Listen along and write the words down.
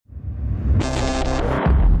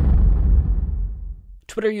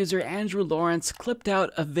Twitter user Andrew Lawrence clipped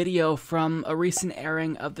out a video from a recent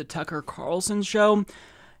airing of the Tucker Carlson show,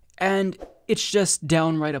 and it's just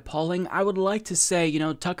downright appalling. I would like to say,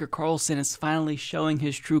 Tucker Carlson is finally showing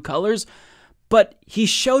his true colors, but he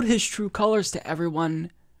showed his true colors to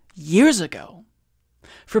everyone years ago.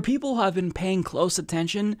 For people who have been paying close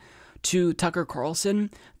attention to Tucker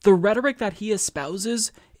Carlson, the rhetoric that he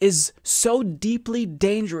espouses is so deeply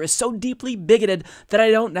dangerous, so deeply bigoted, that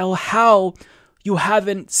I don't know how you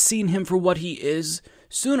haven't seen him for what he is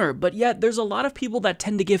sooner. But yet, there's a lot of people that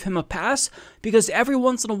tend to give him a pass because every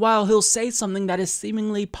once in a while he'll say something that is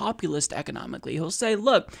seemingly populist economically. He'll say,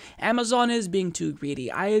 look, Amazon is being too greedy.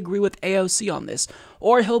 I agree with AOC on this.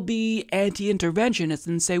 Or he'll be anti-interventionist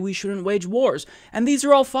and say we shouldn't wage wars. And these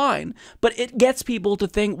are all fine. But it gets people to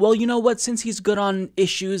think, well, you know what? Since he's good on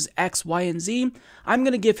issues X, Y, and Z, I'm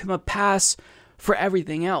going to give him a pass for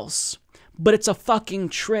everything else. But it's a fucking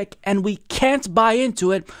trick, and we can't buy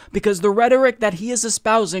into it because the rhetoric that he is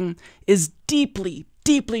espousing is deeply,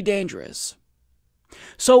 deeply dangerous.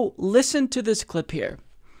 So listen to this clip here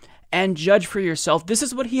and judge for yourself. This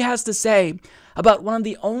is what he has to say about one of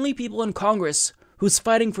the only people in Congress who's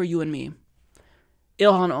fighting for you and me,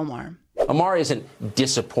 Ilhan Omar. Omar isn't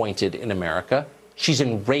disappointed in America. She's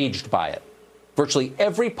enraged by it. Virtually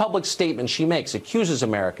every public statement she makes accuses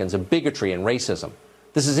Americans of bigotry and racism.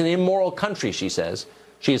 This is an immoral country, she says.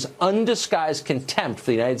 She has undisguised contempt for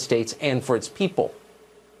the United States and for its people.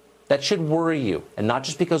 That should worry you, and not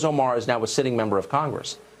just because Omar is now a sitting member of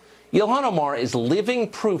Congress. Ilhan Omar is living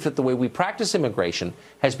proof that the way we practice immigration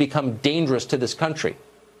has become dangerous to this country.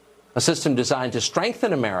 A system designed to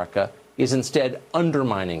strengthen America is instead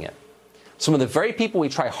undermining it. Some of the very people we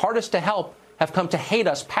try hardest to help have come to hate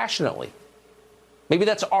us passionately. Maybe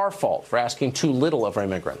that's our fault for asking too little of our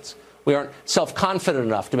immigrants. We aren't self-confident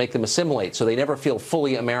enough to make them assimilate so they never feel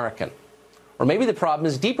fully American. Or maybe the problem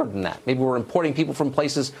is deeper than that. Maybe we're importing people from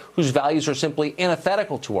places whose values are simply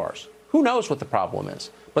antithetical to ours. Who knows what the problem is?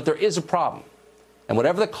 But there is a problem. And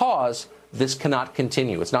whatever the cause, this cannot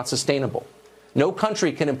continue. It's not sustainable. No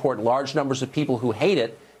country can import large numbers of people who hate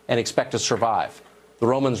it and expect to survive. The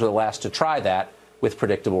Romans were the last to try that with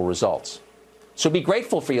predictable results. So be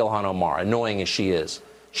grateful for Ilhan Omar, annoying as she is.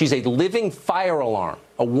 She's a living fire alarm,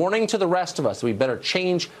 a warning to the rest of us that we better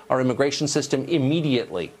change our immigration system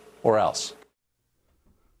immediately, or else.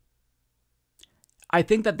 I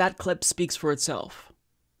think that clip speaks for itself.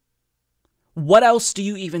 What else do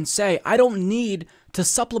you even say? I don't need to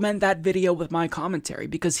supplement that video with my commentary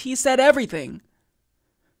because he said everything.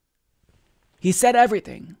 He said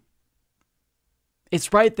everything.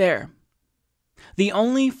 It's right there. The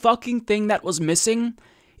only fucking thing that was missing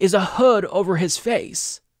is a hood over his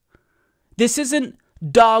face. This isn't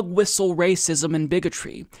dog whistle racism and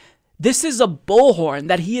bigotry. This is a bullhorn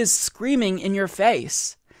that he is screaming in your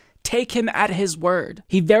face. Take him at his word.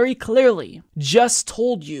 He very clearly just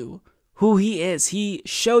told you who he is. He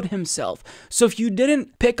showed himself. So if you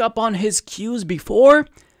didn't pick up on his cues before,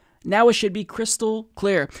 now it should be crystal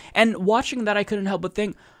clear. And watching that, I couldn't help but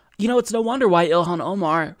think, it's no wonder why Ilhan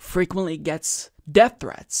Omar frequently gets death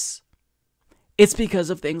threats. It's because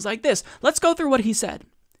of things like this. Let's go through what he said.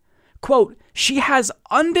 Quote, she has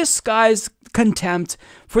undisguised contempt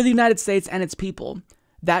for the United States and its people.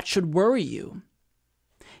 That should worry you.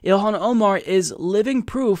 Ilhan Omar is living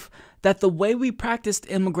proof that the way we practiced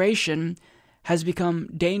immigration has become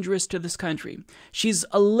dangerous to this country. She's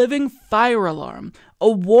a living fire alarm, a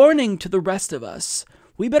warning to the rest of us.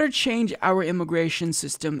 We better change our immigration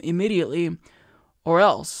system immediately, or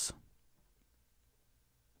else.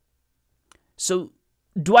 So,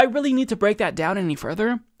 do I really need to break that down any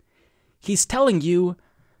further? He's telling you,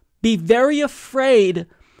 be very afraid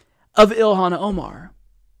of Ilhan Omar.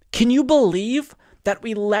 Can you believe that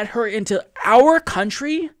we let her into our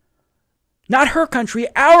country? Not her country,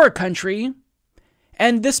 our country.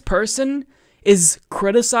 And this person is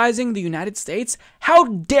criticizing the United States? How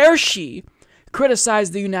dare she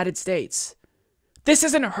criticize the United States? This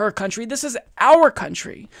isn't her country. This is our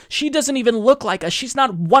country. She doesn't even look like us. She's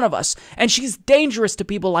not one of us. And she's dangerous to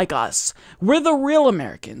people like us. We're the real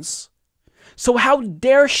Americans. So how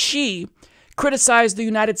dare she criticize the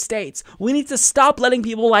United States? We need to stop letting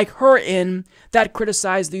people like her in that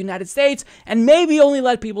criticize the United States and maybe only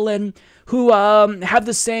let people in who have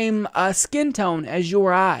the same skin tone as you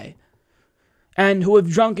or I and who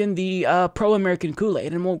have drunken the pro-American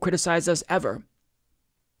Kool-Aid and won't criticize us ever.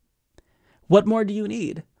 What more do you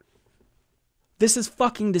need? This is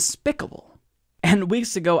fucking despicable. And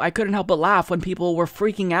weeks ago, I couldn't help but laugh when people were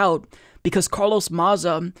freaking out because Carlos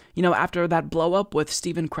Maza, after that blow up with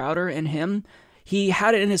Steven Crowder and him, he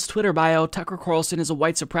had it in his Twitter bio, Tucker Carlson is a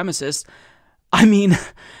white supremacist. I mean,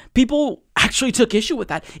 people actually took issue with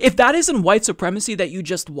that. If that isn't white supremacy that you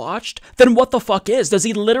just watched, then what the fuck is? Does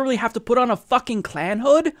he literally have to put on a fucking Klan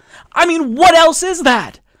hood? I mean, what else is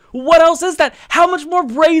that? What else is that? How much more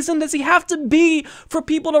brazen does he have to be for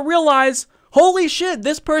people to realize, holy shit,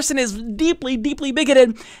 this person is deeply, deeply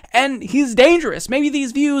bigoted and he's dangerous. Maybe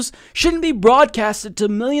these views shouldn't be broadcasted to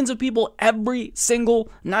millions of people every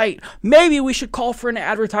single night. Maybe we should call for an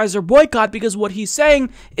advertiser boycott because what he's saying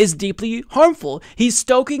is deeply harmful. He's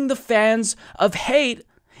stoking the fans of hate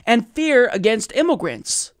and fear against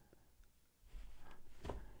immigrants.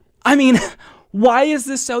 I mean, why is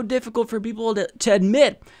this so difficult for people to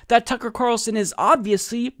admit that Tucker Carlson is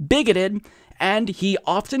obviously bigoted and he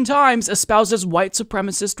oftentimes espouses white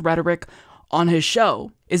supremacist rhetoric on his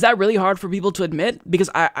show? Is that really hard for people to admit? Because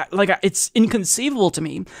it's inconceivable to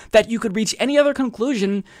me that you could reach any other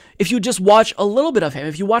conclusion if you just watch a little bit of him.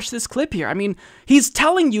 If you watch this clip here, I mean, he's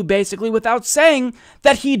telling you basically without saying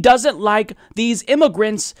that he doesn't like these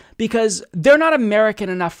immigrants because they're not American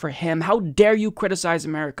enough for him. How dare you criticize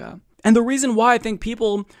America? And the reason why I think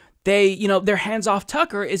people, their hands off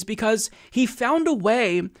Tucker is because he found a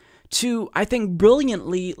way to, I think,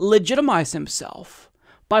 brilliantly legitimize himself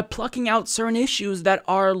by plucking out certain issues that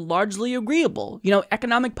are largely agreeable.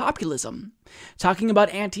 Economic populism, talking about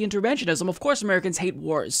anti-interventionism. Of course, Americans hate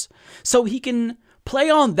wars. So he can play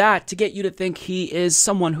on that to get you to think he is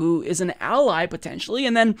someone who is an ally, potentially.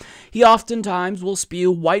 And then he oftentimes will spew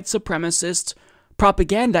white supremacist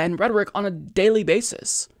propaganda and rhetoric on a daily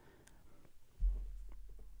basis.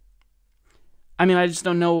 I mean, I just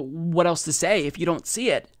don't know what else to say if you don't see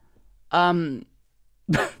it. Then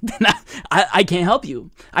I can't help you.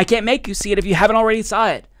 I can't make you see it if you haven't already saw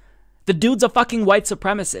it. The dude's a fucking white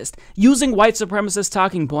supremacist, using white supremacist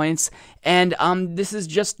talking points, and this has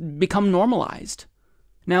just become normalized.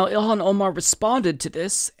 Now, Ilhan Omar responded to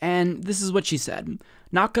this, and this is what she said.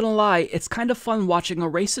 Not gonna lie, it's kind of fun watching a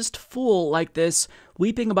racist fool like this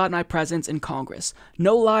weeping about my presence in Congress.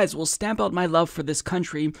 No lies will stamp out my love for this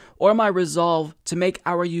country or my resolve to make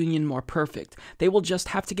our union more perfect. They will just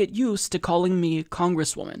have to get used to calling me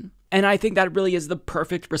Congresswoman. And I think that really is the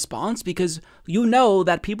perfect response, because you know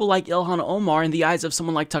that people like Ilhan Omar, in the eyes of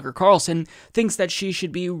someone like Tucker Carlson, thinks that she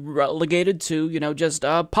should be relegated to, just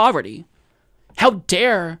poverty. How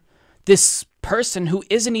dare this person who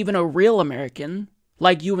isn't even a real American,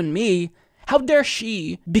 like you and me, how dare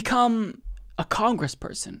she become a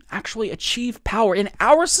congressperson, actually achieve power in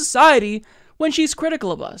our society when she's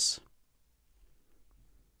critical of us?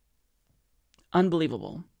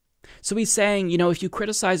 Unbelievable. So he's saying, if you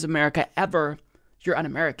criticize America ever, you're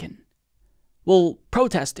un-American. Well,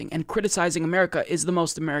 protesting and criticizing America is the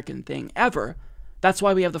most American thing ever. That's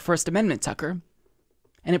why we have the First Amendment, Tucker.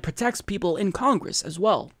 And it protects people in Congress as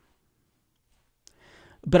well.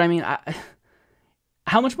 But I mean,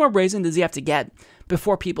 how much more brazen does he have to get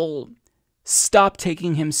before people stop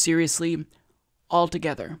taking him seriously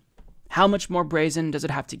altogether? How much more brazen does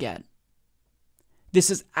it have to get?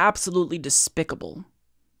 This is absolutely despicable.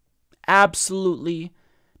 Absolutely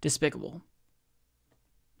despicable.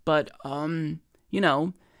 But,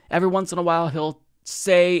 every once in a while he'll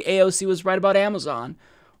say AOC was right about Amazon.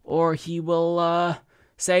 Or he will,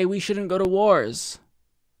 say we shouldn't go to wars.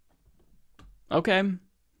 Okay.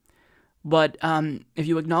 But if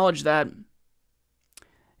you acknowledge that,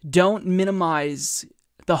 don't minimize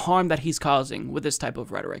the harm that he's causing with this type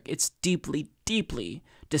of rhetoric. It's deeply, deeply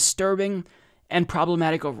disturbing and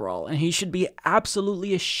problematic overall, and he should be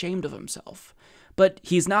absolutely ashamed of himself. But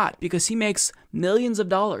he's not, because he makes millions of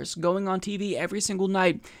dollars going on TV every single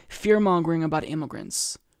night fear-mongering about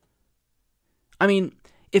immigrants. I mean,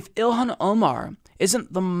 if Ilhan Omar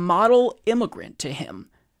isn't the model immigrant to him,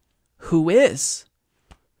 who is?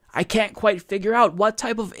 I can't quite figure out what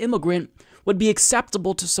type of immigrant would be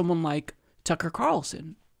acceptable to someone like Tucker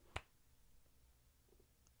Carlson.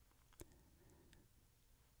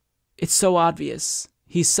 It's so obvious.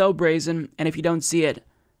 He's so brazen, and if you don't see it,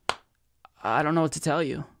 I don't know what to tell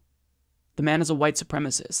you. The man is a white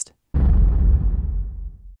supremacist.